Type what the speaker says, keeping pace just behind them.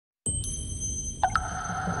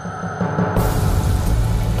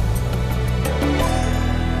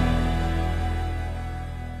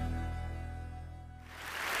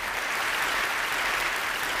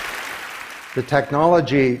the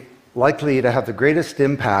technology likely to have the greatest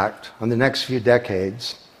impact on the next few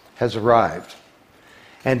decades has arrived.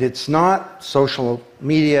 And it's not social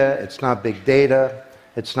media, it's not big data,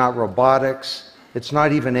 it's not robotics, it's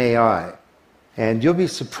not even AI. And you'll be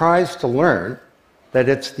surprised to learn that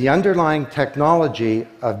it's the underlying technology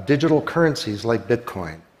of digital currencies like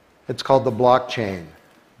Bitcoin. It's called the blockchain.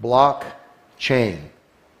 Blockchain.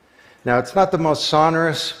 Now, it's not the most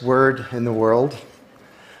sonorous word in the world,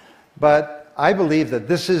 but I believe that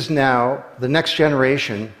this is now the next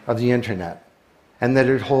generation of the internet, and that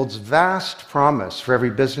it holds vast promise for every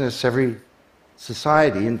business, every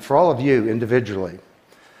society, and for all of you individually.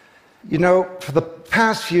 You know, for the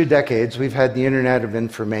past few decades, we've had the Internet of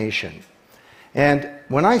Information. And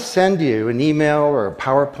when I send you an email or a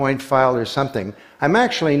PowerPoint file or something, I'm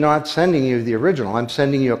actually not sending you the original, I'm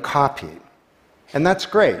sending you a copy. And that's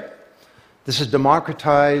great. This is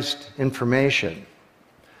democratized information.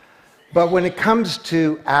 But when it comes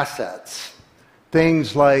to assets,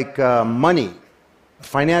 things like money,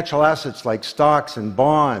 financial assets like stocks and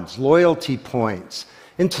bonds, loyalty points,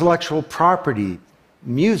 intellectual property,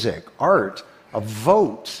 music, art, a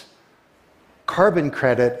vote, carbon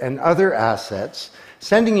credit, and other assets,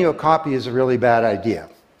 sending you a copy is a really bad idea.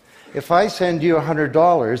 If I send you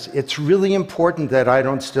 $100, it's really important that I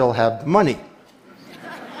don't still have money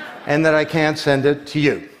and that I can't send it to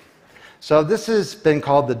you. So this has been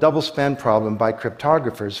called the double spend problem by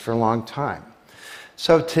cryptographers for a long time.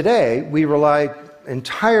 So today, we rely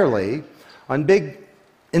entirely on big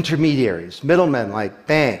intermediaries, middlemen like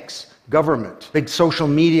banks, government, big social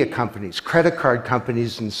media companies, credit card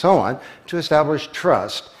companies, and so on, to establish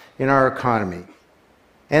trust in our economy.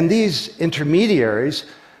 And these intermediaries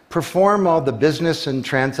perform all the business and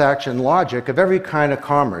transaction logic of every kind of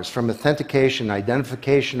commerce, from authentication,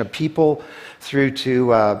 identification of people, through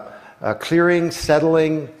to clearing,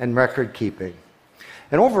 settling, and record keeping.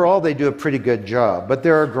 And overall, they do a pretty good job, but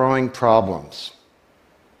there are growing problems.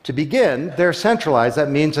 To begin, they're centralized. That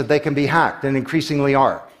means that they can be hacked, and increasingly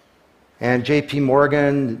are. And JP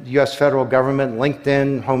Morgan, the US federal government,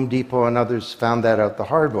 LinkedIn, Home Depot, and others found that out the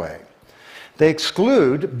hard way. They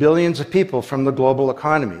exclude billions of people from the global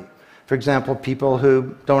economy. For example, people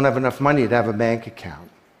who don't have enough money to have a bank account.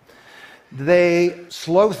 They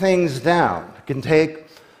slow things down. It can take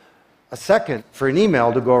a second for an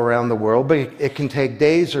email to go around the world, but it can take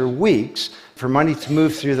days or weeks for money to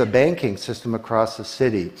move through the banking system across the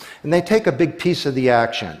city. And they take a big piece of the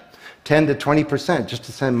action, 10 to 20%, just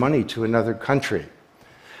to send money to another country.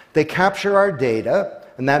 They capture our data,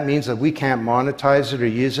 and that means that we can't monetize it or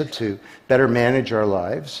use it to better manage our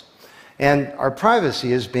lives. And our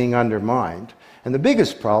privacy is being undermined. And the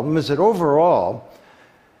biggest problem is that overall,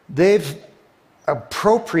 they've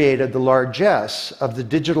appropriated the largesse of the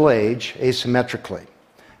digital age asymmetrically.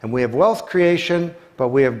 And we have wealth creation, but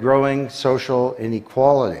we have growing social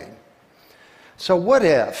inequality. So what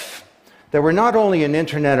if there were not only an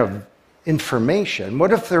internet of information,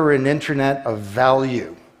 what if there were an internet of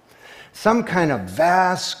value? Some kind of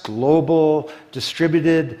vast, global,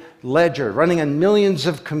 distributed ledger running on millions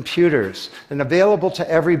of computers and available to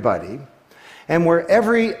everybody, and where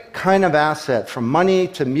every kind of asset, from money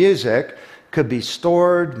to music, could be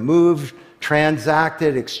stored, moved,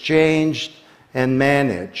 transacted, exchanged, and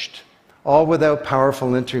managed, all without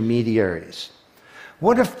powerful intermediaries.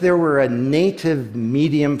 What if there were a native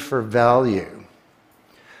medium for value?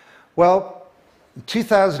 Well, in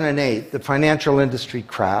 2008, the financial industry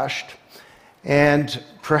crashed, and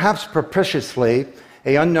perhaps propitiously,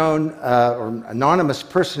 an unknown or anonymous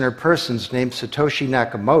person or persons named Satoshi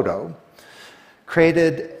Nakamoto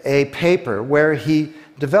created a paper where he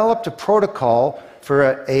developed a protocol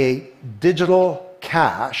for a digital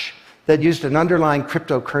cash that used an underlying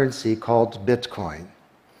cryptocurrency called Bitcoin.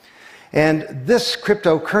 And this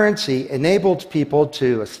cryptocurrency enabled people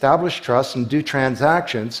to establish trust and do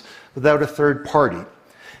transactions without a third party.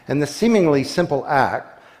 And the seemingly simple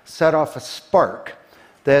act set off a spark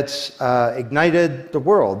that's ignited the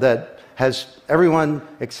world, that has everyone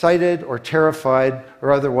excited or terrified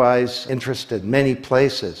or otherwise interested in many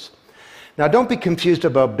places. Now, don't be confused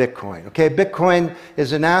about Bitcoin, okay? Bitcoin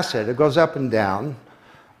is an asset. It goes up and down,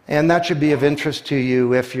 and that should be of interest to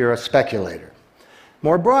you if you're a speculator.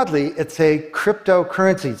 More broadly, it's a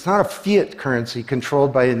cryptocurrency. It's not a fiat currency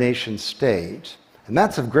controlled by a nation state, and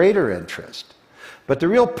that's of greater interest. But the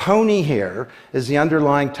real pony here is the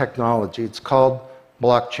underlying technology. It's called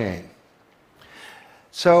blockchain.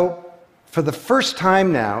 So, for the first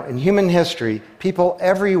time now in human history, people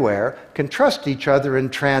everywhere can trust each other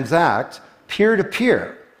and transact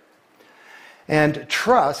peer-to-peer. And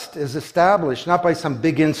trust is established not by some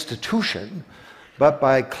big institution, but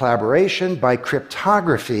by collaboration, by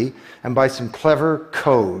cryptography, and by some clever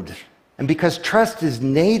code. And because trust is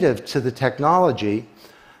native to the technology,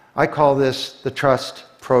 I call this the trust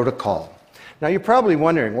protocol. Now you're probably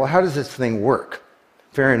wondering, well, how does this thing work?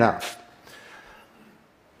 Fair enough.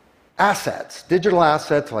 Assets, digital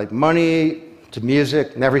assets like money to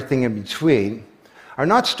music and everything in between, are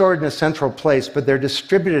not stored in a central place, but they're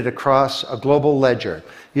distributed across a global ledger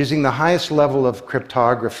using the highest level of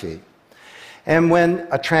cryptography. And when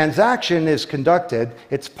a transaction is conducted,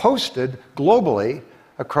 it's posted globally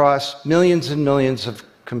across millions and millions of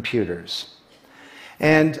computers.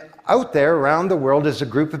 And out there around the world is a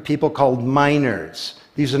group of people called miners.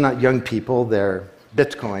 These are not young people, they're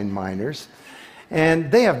Bitcoin miners.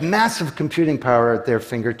 And they have massive computing power at their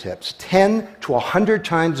fingertips, 10 to 100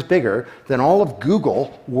 times bigger than all of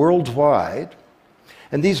Google worldwide.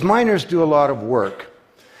 And these miners do a lot of work.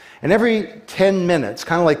 And every 10 minutes,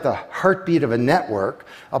 kind of like the heartbeat of a network,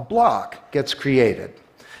 a block gets created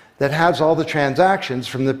that has all the transactions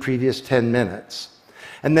from the previous 10 minutes.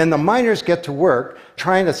 And then the miners get to work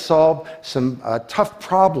trying to solve some tough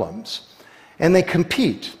problems. And they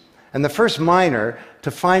compete. And the first miner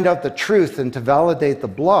to find out the truth and to validate the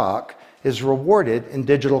block is rewarded in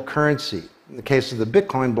digital currency, in the case of the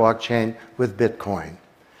Bitcoin blockchain with Bitcoin.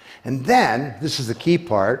 And then, this is the key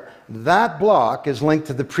part, that block is linked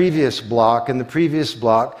to the previous block and the previous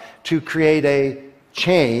block to create a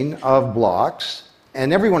chain of blocks,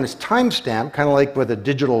 and everyone is time-stamped, kind of like with a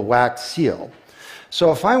digital wax seal.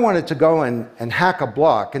 So if I wanted to go and hack a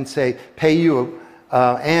block and say, pay you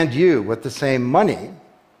and you with the same money,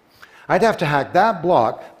 I'd have to hack that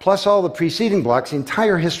block, plus all the preceding blocks, the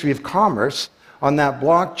entire history of commerce on that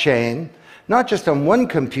blockchain, not just on one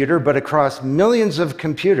computer, but across millions of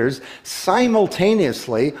computers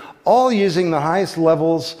simultaneously, all using the highest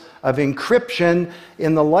levels of encryption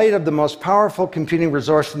in the light of the most powerful computing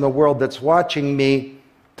resource in the world that's watching me.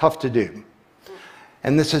 Tough to do.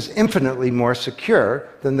 And this is infinitely more secure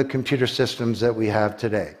than the computer systems that we have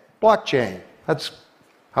today. Blockchain, that's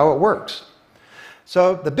how it works.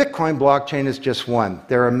 So the Bitcoin blockchain is just one.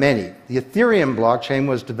 There are many. The Ethereum blockchain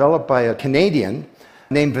was developed by a Canadian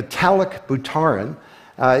named Vitalik Buterin.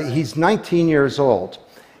 He's 19 years old.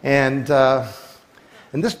 And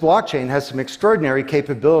this blockchain has some extraordinary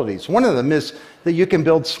capabilities. One of them is that you can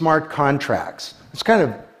build smart contracts. It's kind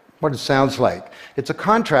of what it sounds like. It's a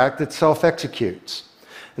contract that self-executes.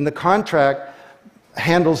 And the contract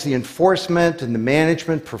handles the enforcement and the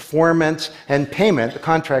management, performance, and payment. The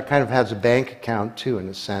contract kind of has a bank account too, in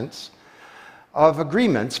a sense, of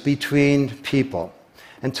agreements between people.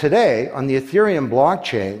 And today, on the Ethereum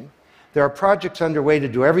blockchain, there are projects underway to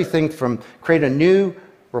do everything from create a new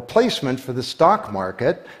replacement for the stock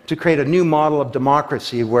market to create a new model of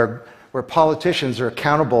democracy where politicians are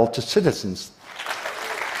accountable to citizens.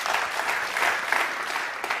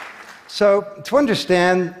 So, to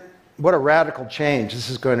understand what a radical change this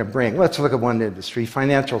is going to bring, let's look at one industry,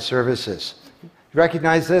 financial services. You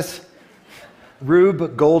recognize this?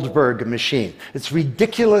 Rube Goldberg machine. It's a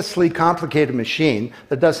ridiculously complicated machine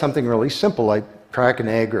that does something really simple, like crack an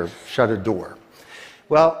egg or shut a door.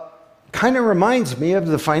 Well, kind of reminds me of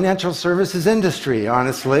the financial services industry,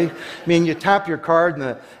 honestly. I mean, you tap your card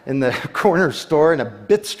in the corner store and a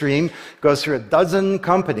bit stream goes through a dozen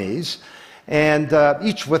companies, and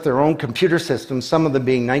each with their own computer systems, some of them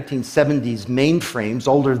being 1970s mainframes,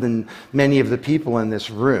 older than many of the people in this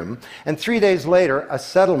room. And 3 days later, a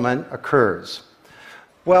settlement occurs.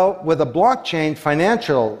 Well, with a blockchain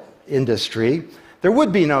financial industry, there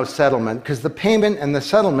would be no settlement because the payment and the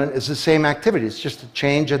settlement is the same activity. It's just a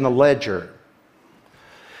change in the ledger.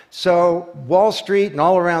 So Wall Street and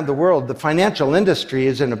all around the world, the financial industry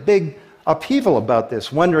is in a big upheaval about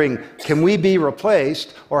this, wondering, can we be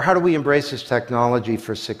replaced, or how do we embrace this technology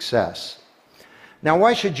for success? Now,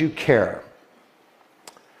 why should you care?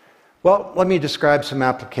 Well, let me describe some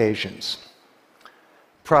applications.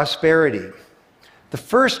 Prosperity. The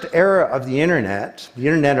first era of the Internet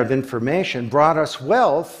of information, brought us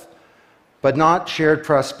wealth, but not shared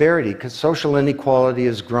prosperity, because social inequality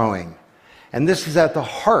is growing. And this is at the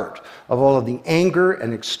heart of all of the anger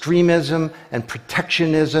and extremism and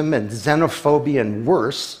protectionism and xenophobia and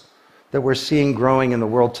worse that we're seeing growing in the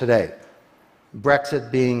world today.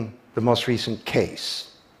 Brexit being the most recent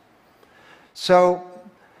case. So,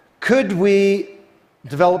 could we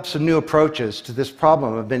develop some new approaches to this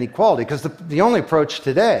problem of inequality? Because the only approach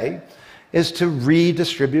today is to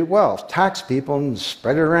redistribute wealth, tax people and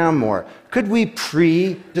spread it around more. Could we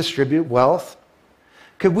pre-distribute wealth?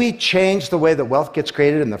 Could we change the way that wealth gets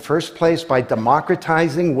created in the first place by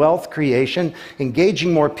democratizing wealth creation,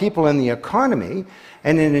 engaging more people in the economy,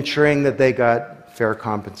 and in ensuring that they got fair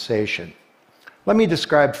compensation. Let me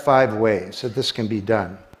describe 5 ways that this can be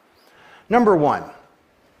done. Number 1,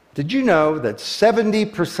 did you know that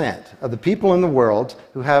 70% of the people in the world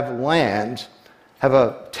who have land have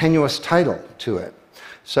a tenuous title to it?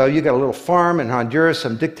 So you got a little farm in Honduras,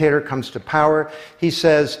 some dictator comes to power. He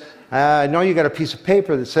says, I know you got a piece of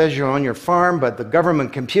paper that says you own your farm, but the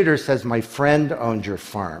government computer says my friend owns your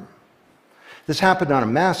farm. This happened on a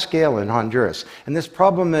mass scale in Honduras, and this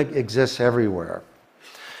problem exists everywhere.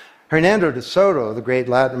 Hernando de Soto, the great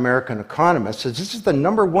Latin American economist, says this is the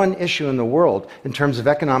 #1 issue in the world in terms of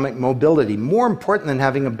economic mobility, more important than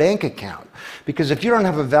having a bank account. Because if you don't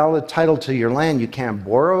have a valid title to your land, you can't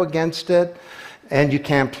borrow against it, and you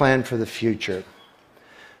can't plan for the future.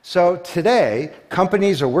 So today,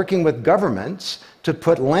 companies are working with governments to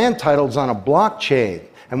put land titles on a blockchain.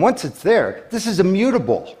 And once it's there, this is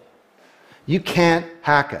immutable. You can't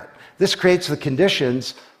hack it. This creates the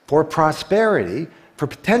conditions for prosperity for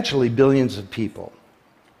potentially billions of people.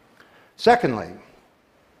 Secondly,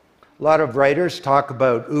 a lot of writers talk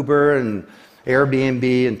about Uber and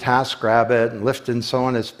Airbnb and TaskRabbit and Lyft and so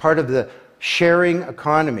on as part of the sharing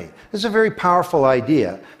economy. This is a very powerful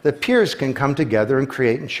idea that peers can come together and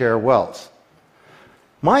create and share wealth.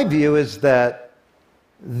 My view is that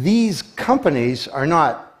these companies are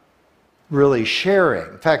not really sharing.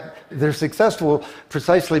 In fact, they're successful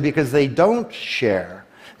precisely because they don't share.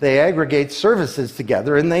 They aggregate services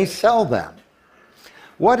together and they sell them.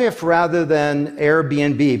 What if rather than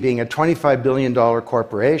Airbnb being a $25 billion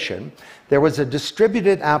corporation, there was a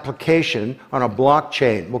distributed application on a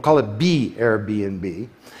blockchain, we'll call it B Airbnb,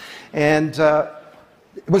 and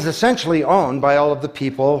it was essentially owned by all of the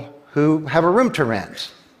people who have a room to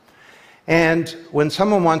rent. And when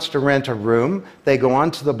someone wants to rent a room, they go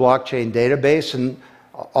onto the blockchain database and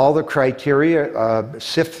all the criteria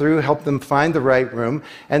sift through, help them find the right room,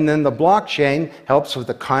 and then the blockchain helps with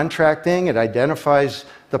the contracting, it identifies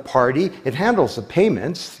the party, it handles the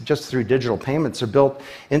payments, just through digital payments are built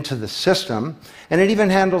into the system, and it even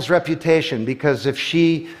handles reputation, because if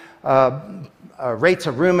she rates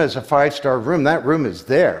a room as a 5-star room, that room is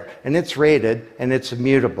there, and it's rated, and it's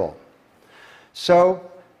immutable. So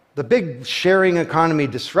the big sharing economy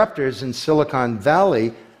disruptors in Silicon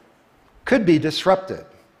Valley could be disrupted,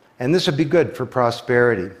 and this would be good for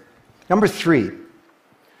prosperity. Number 3,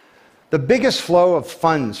 the biggest flow of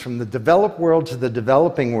funds from the developed world to the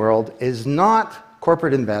developing world is not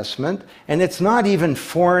corporate investment, and it's not even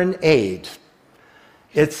foreign aid.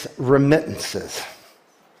 It's remittances.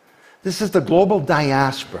 This is the global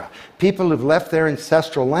diaspora, people who've left their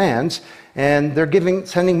ancestral lands, and they're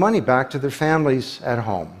sending money back to their families at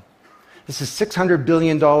home. This is $600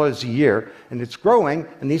 billion a year, and it's growing,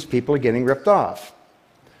 and these people are getting ripped off.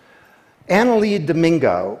 Annalie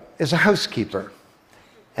Domingo is a housekeeper,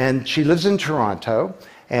 and she lives in Toronto,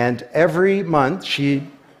 and every month she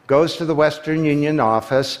goes to the Western Union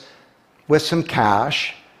office with some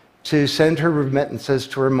cash to send her remittances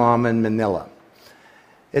to her mom in Manila.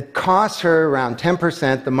 It costs her around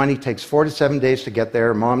 10%. The money takes 4 to 7 days to get there.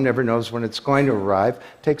 Her mom never knows when it's going to arrive.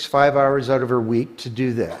 It takes 5 hours out of her week to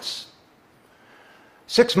do this.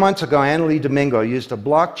 6 months ago, Annalie Domingo used a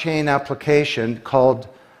blockchain application called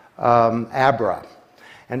Abra.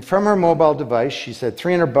 And from her mobile device, she said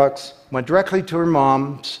 $300 went directly to her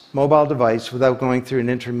mom's mobile device without going through an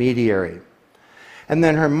intermediary. And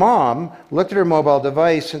then her mom looked at her mobile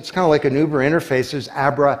device, and it's kind of like an Uber interface. There's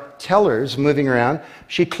Abra tellers moving around.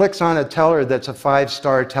 She clicks on a teller that's a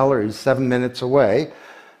 5-star teller. He's 7 minutes away.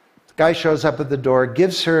 The guy shows up at the door,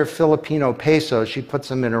 gives her Filipino pesos. She puts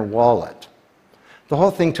them in her wallet. The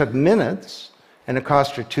whole thing took minutes, and it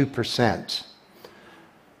cost her 2%.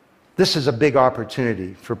 This is a big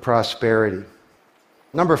opportunity for prosperity.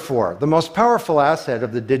 Number 4, the most powerful asset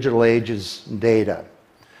of the digital age is data.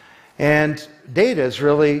 And data is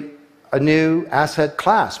really a new asset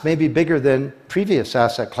class, maybe bigger than previous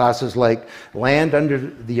asset classes like land under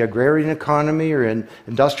the agrarian economy or an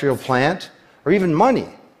industrial plant, or even money.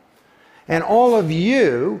 And all of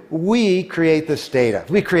you, we create this data.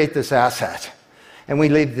 We create this asset. And we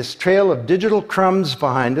leave this trail of digital crumbs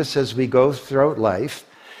behind us as we go throughout life.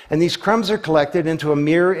 And these crumbs are collected into a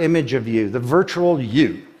mirror image of you, the virtual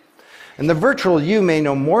you. And the virtual you may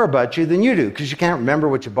know more about you than you do, because you can't remember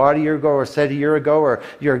what you bought a year ago or said a year ago or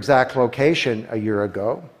your exact location a year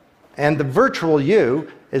ago. And the virtual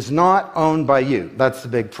you is not owned by you. That's the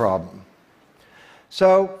big problem.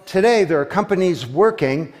 So today there are companies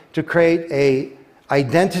working to create an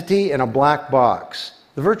identity in a black box.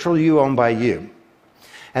 The virtual you owned by you.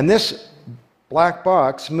 And this black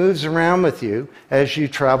box moves around with you as you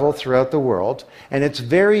travel throughout the world, and it's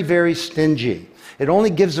very, very stingy. It only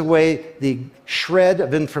gives away the shred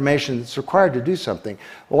of information that's required to do something.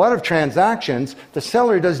 A lot of transactions, the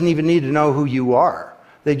seller doesn't even need to know who you are.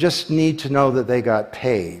 They just need to know that they got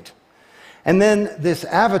paid. And then this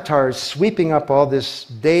avatar is sweeping up all this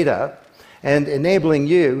data and enabling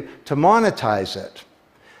you to monetize it.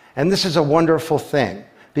 And this is a wonderful thing,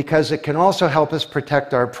 because it can also help us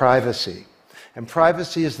protect our privacy. And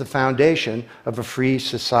privacy is the foundation of a free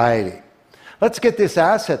society. Let's get this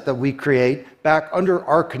asset that we create back under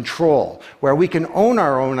our control, where we can own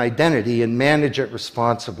our own identity and manage it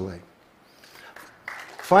responsibly.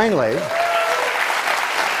 Finally,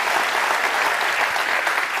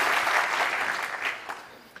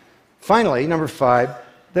 number 5,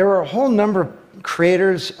 there are a whole number of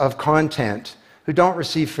creators of content who don't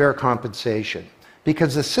receive fair compensation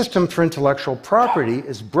because the system for intellectual property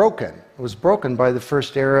is broken. It was broken by the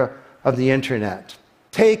first era of the internet.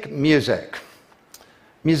 Take music.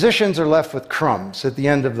 Musicians are left with crumbs at the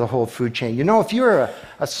end of the whole food chain. You know, if you're a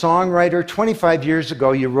songwriter, 25 years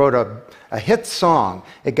ago you wrote a hit song,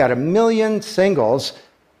 it got 1 million singles,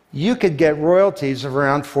 you could get royalties of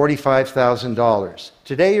around $45,000.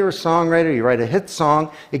 Today you're a songwriter, you write a hit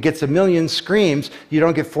song, it gets 1 million screams, you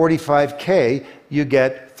don't get $45K, you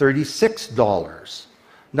get $36.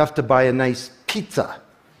 Enough to buy a nice pizza.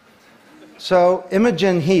 So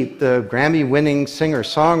Imogen Heap, the Grammy-winning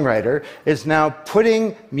singer-songwriter, is now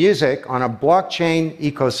putting music on a blockchain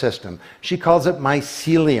ecosystem. She calls it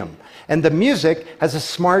mycelium. And the music has a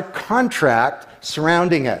smart contract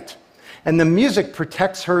surrounding it. And the music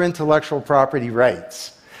protects her intellectual property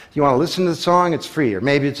rights. You want to listen to the song, it's free, or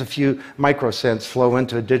maybe it's a few microcents flow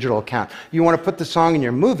into a digital account. You want to put the song in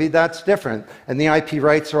your movie, that's different, and the IP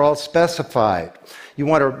rights are all specified. You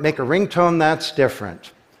want to make a ringtone, that's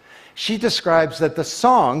different. She describes that the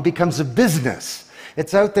song becomes a business.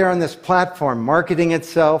 It's out there on this platform, marketing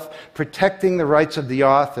itself, protecting the rights of the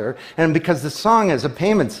author, and because the song is a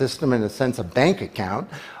payment system, in a sense a bank account,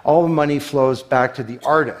 all the money flows back to the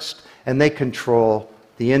artist, and they control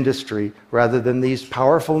the industry rather than these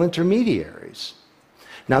powerful intermediaries.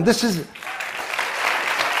 Now this is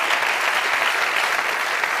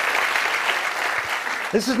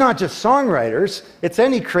not just songwriters, it's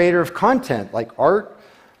any creator of content, like art,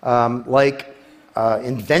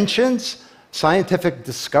 inventions, scientific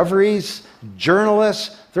discoveries,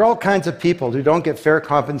 journalists. There are all kinds of people who don't get fair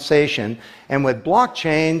compensation, and with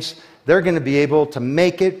blockchains, they're going to be able to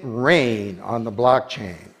make it rain on the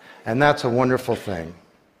blockchain, and that's a wonderful thing.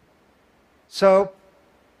 So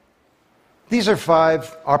these are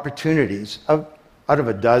 5 opportunities out of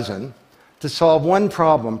a dozen to solve one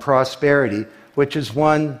problem, prosperity, which is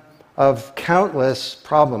one of countless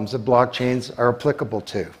problems that blockchains are applicable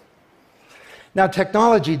to. Now,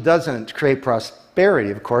 technology doesn't create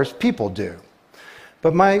prosperity, of course, people do.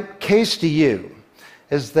 But my case to you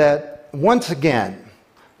is that, once again,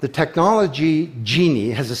 the technology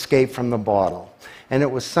genie has escaped from the bottle, and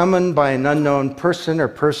it was summoned by an unknown person or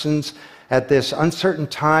persons at this uncertain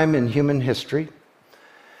time in human history.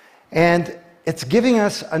 And it's giving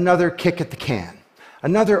us another kick at the can,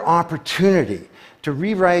 another opportunity to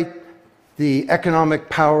rewrite the economic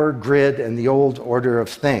power grid and the old order of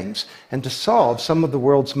things, and to solve some of the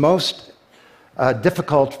world's most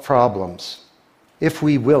difficult problems, if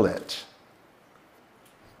we will it.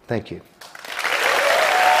 Thank you.